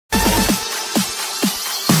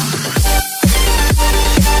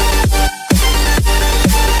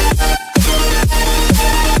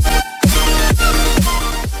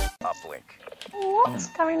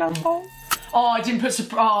Oh, I didn't put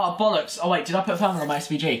oh bollocks. Oh wait, did I put thermal on my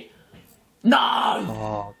SVG? No!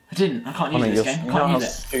 Oh, I didn't. I can't use this game. I can't use it.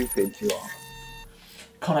 Stupid you are.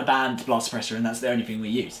 Connor banned Blast Suppressor, and that's the only thing we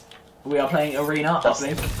use. We are playing Arena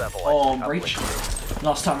Uplink on Breach.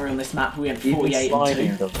 Last time we were on this map, we went 48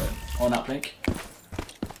 and 2 on Uplink.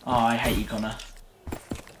 Oh, I hate you, Connor.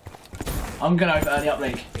 I'm gonna over early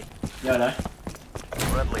Uplink. YOLO.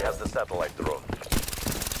 Friendly has the satellite drone.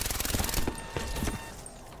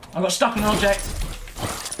 I got stuck on an object.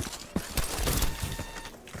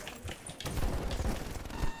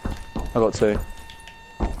 I got 2.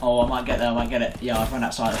 Oh, I might get there, I might get it. Yeah, I've run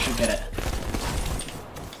outside, I should get it.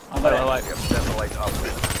 I got it. Satellite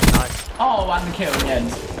uplink. Nice. Oh, and the kill in the end.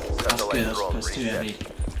 That's good, that's too heavy.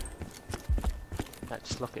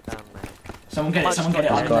 Let's lock it down, mate. Someone get it, someone get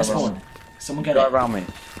it. I'm in their spawn. Someone get Go it. around me.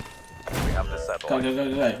 We have the satellite. Go, go, go,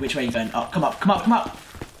 go, go. Which way are you going? Up, come up, come up, come up!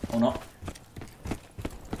 Or not.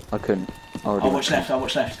 I couldn't. I'll watch left, I'll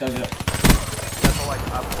watch left. Go, go. Satellite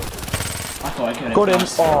uplink. I thought I killed him. Got him.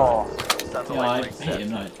 Nice. Oh, Yeah, I hit him,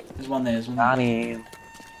 no. There's one there, there's one there. Danny.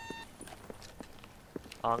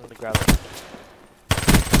 I'm gonna grab it.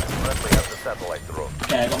 Friendly has the satellite drone.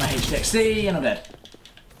 Okay, I got my HDXC and I'm dead.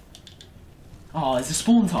 Oh, there's a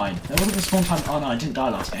spawn time. There wasn't a spawn time. Oh no, I didn't die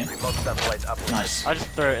last game. Remote satellite uplink. Nice. I just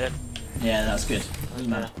threw it in. Yeah, that's good. Doesn't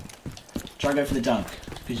matter. Try and go for the dunk,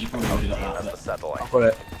 because you probably would have got Has that. the satellite. Got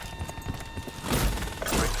it.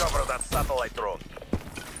 Recover that satellite drone.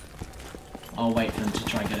 But I'll wait for them to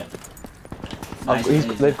try and get it. Oh,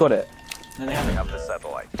 Nice, they've got it. No, they We haven't. have the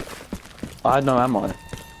satellite. I had no ammo.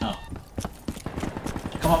 Oh.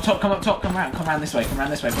 Come up top, come up top, come around this way,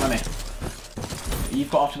 follow me. You've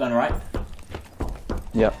got afterburner, right?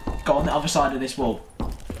 Yep. Go on the other side of this wall. I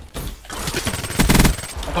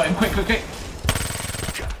got him, quick, quick, quick!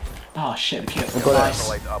 Oh shit, the kill. I've got it. Nice.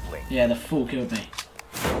 Satellite uplink. Yeah, the fool killed me.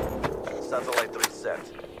 Satellite reset.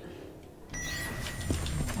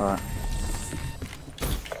 Alright.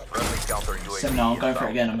 Friendly counter UAV. So no, I'm going for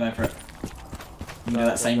it again, I'm going for it. I'm gonna do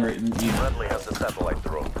that same route you know. Friendly has the satellite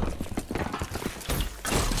drone.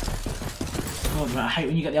 God, man, I hate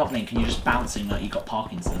when you get the uplink and you're just bouncing like you got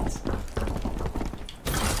Parkinson's.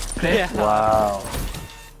 Clear? Yeah. Wow.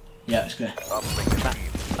 Yeah, it's clear. Uplink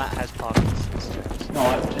achieved. Matt has Parkinson's.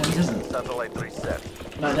 No, he doesn't. Satellite reset.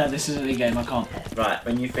 No, no, this isn't a game, I can't. Right,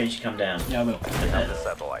 when you finish, come down. Yeah, I will. We have the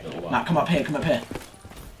satellite. Matt, come up here, come up here.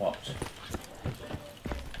 What?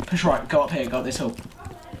 Push right, go up here, go up this hill.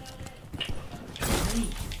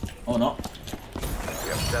 Or not. We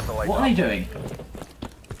have satellite What are they doing?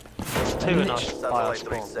 There's 2 in our fire Satellite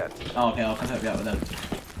spawn. reset. Oh, okay, I'll come help you out with them.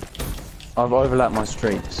 I've overlapped my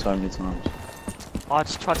streak so many times. I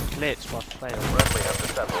just tried to glitch, but I failed. Friendly has the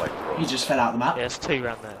satellite drone. He just fell out of the map. Yeah, there's 2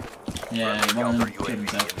 around there. Yeah, one of them killed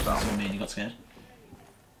himself. That's what I mean, he got scared.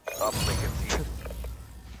 Uplink achieved.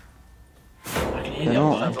 I can hear They're the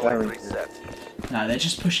not. other Satellite Very reset. one. No, they're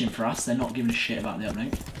just pushing for us, they're not giving a shit about the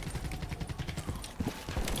uplink.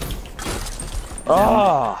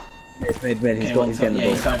 Ah! Mid, he's Okay, got, he's getting yeah, the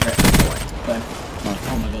he's ball. going for it. Go.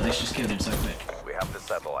 Oh my god, they just killed him so quick. We have the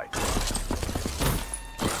satellite.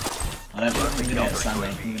 I don't think I'm gonna get a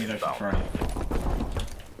standing, I'm gonna go for the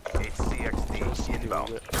throw. HCXD inbound.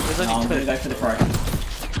 There's No, I'm only gonna 2. go for the throw.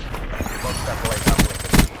 Remote satellite uplink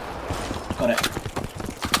achieved. Got it.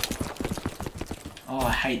 Oh,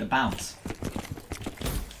 I hate the bounce.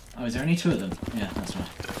 Oh, is there only 2 of them? Yeah, that's right.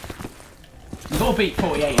 You've got to beat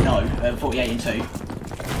 48 and 0, 48 and 2. We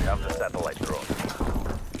have the satellite drone.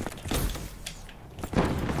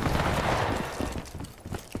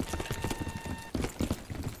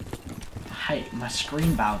 I hate my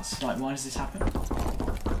screen bounce. Like, why does this happen?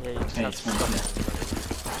 Yeah, you just Okay, have it's to one stop clear.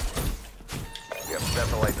 We have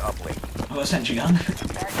satellite uplink. I've got a sentry gun.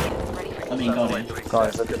 I mean, Guardian. Satellite reset.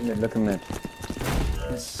 Guys, look at mid, look at mid.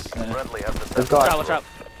 Let's Friendly has the There's satellite. guys. Watch out.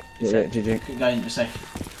 Yeah, yeah, GG. keep going, just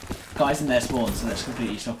safe. Guys in their spawn, so that's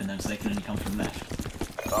completely stopping them, so they can only come from left.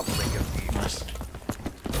 Uplink achieved. Nice.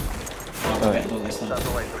 I'll get all this time.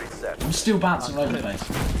 Satellite reset. I'm still bouncing all over the place.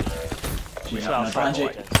 Gee, Which no, our friend behind you.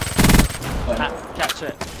 wanted. Got him. Matt, catch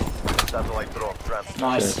it. Satellite drone transfer.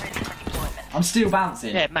 Nice. I'm still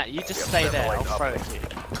bouncing. Yeah, Matt, you just stay there. I'll throw it to you.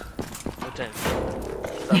 Or don't.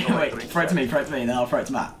 Satellite Wait, throw it to me, then I'll throw it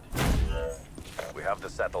to Matt. We have the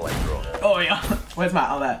satellite drone. Oh yeah. Where's Matt?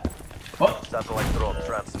 Oh there. What? Satellite drone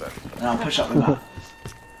transfer. And I'll push up with Matt.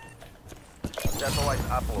 Satellite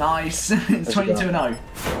upload. Nice. It's 22 and 0.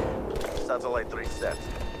 Satellite reset.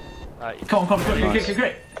 Right, Come on,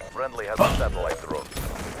 quick. Friendly has a satellite drone.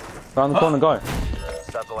 Round the corner, go.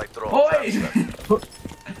 Satellite drone Boys! transfer.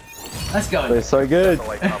 Let's go. They're so good.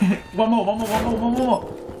 Satellite uplink. One more.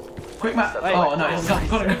 Quick, Matt. Satellite Oh no, drone it's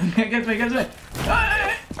got it. Get to me, get to me.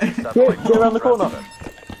 Satellite Get around the drone corner.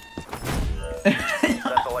 transmitted.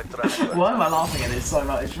 Satellite transmitted. Why am I laughing at this so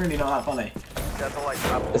much? It's really not that funny. Satellite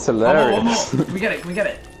up. It's One more, hilarious. one more. Can we get it? Can we get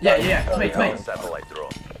it? Yeah, yeah, yeah. Come here. Satellite drone.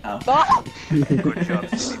 Oh. Good job,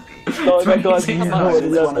 CCP. Oh, that guy's 26 not marks an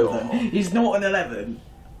is one of 11. them. He's not an 11.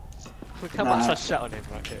 Look how Nah. much I shot on him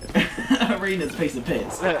right here. Arena's piece of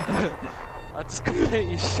piss. Look, I just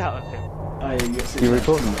completely shot on him. Oh, yeah, you got You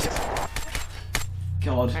recording?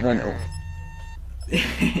 God. Rental.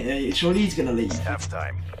 Surely he's gonna leave.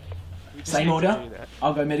 Halftime. You just Same need to order? do that.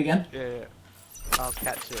 I'll go mid again. Yeah, yeah. I'll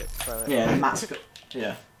catch it. Throw it. Yeah, Matt's got...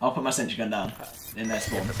 Yeah, I'll put my sentry gun down in their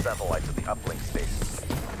spawn. The satellite to the uplink station.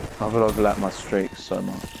 I've overlapped my streak so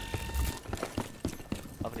much.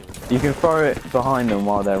 I haven't even You can throw it behind them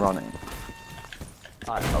while they're running.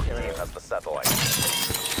 Alright, Our okay, team right. has the satellite.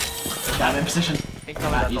 Yeah, I'm in position.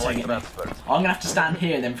 Incoming. Matt, you take Satellite it, mate. transferred. I'm gonna have to stand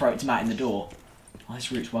here and then throw it to Matt in the door. Oh,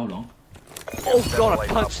 this route's well long. Oh god, I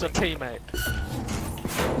punched a teammate.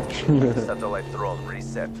 Satellite drone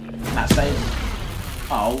reset. Matt stayed.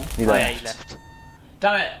 Oh, He I left. He left.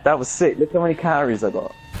 Damn it! That was sick. Look how many carries I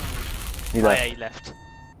got. He left. He left.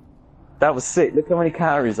 That was sick. Look how many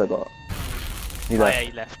carries I got. He left.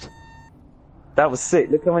 He left. That was sick.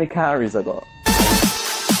 Look how many carries I got.